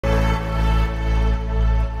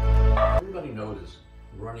everybody knows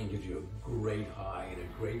running gives you a great high and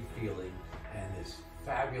a great feeling and is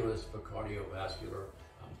fabulous for cardiovascular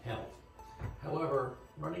health. However,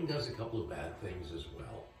 running does a couple of bad things as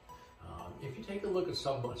well. If you take a look at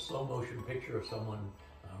some slow motion picture of someone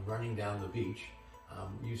running down the beach,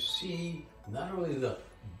 you see not only the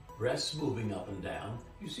breasts moving up and down,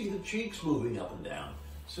 you see the cheeks moving up and down.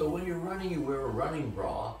 So when you're running, you wear a running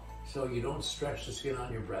bra so you don't stretch the skin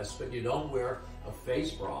on your breasts, but you don't wear a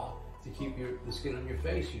face bra to keep the skin on your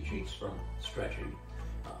face, your cheeks from stretching.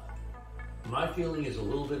 My feeling is a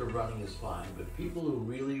little bit of running is fine, but people who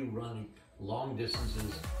really run long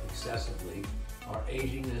distances excessively are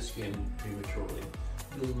aging their skin prematurely.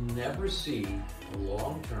 You'll never see a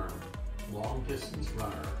long-term, long-distance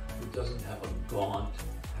runner who doesn't have a gaunt,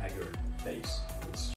 haggard face. It's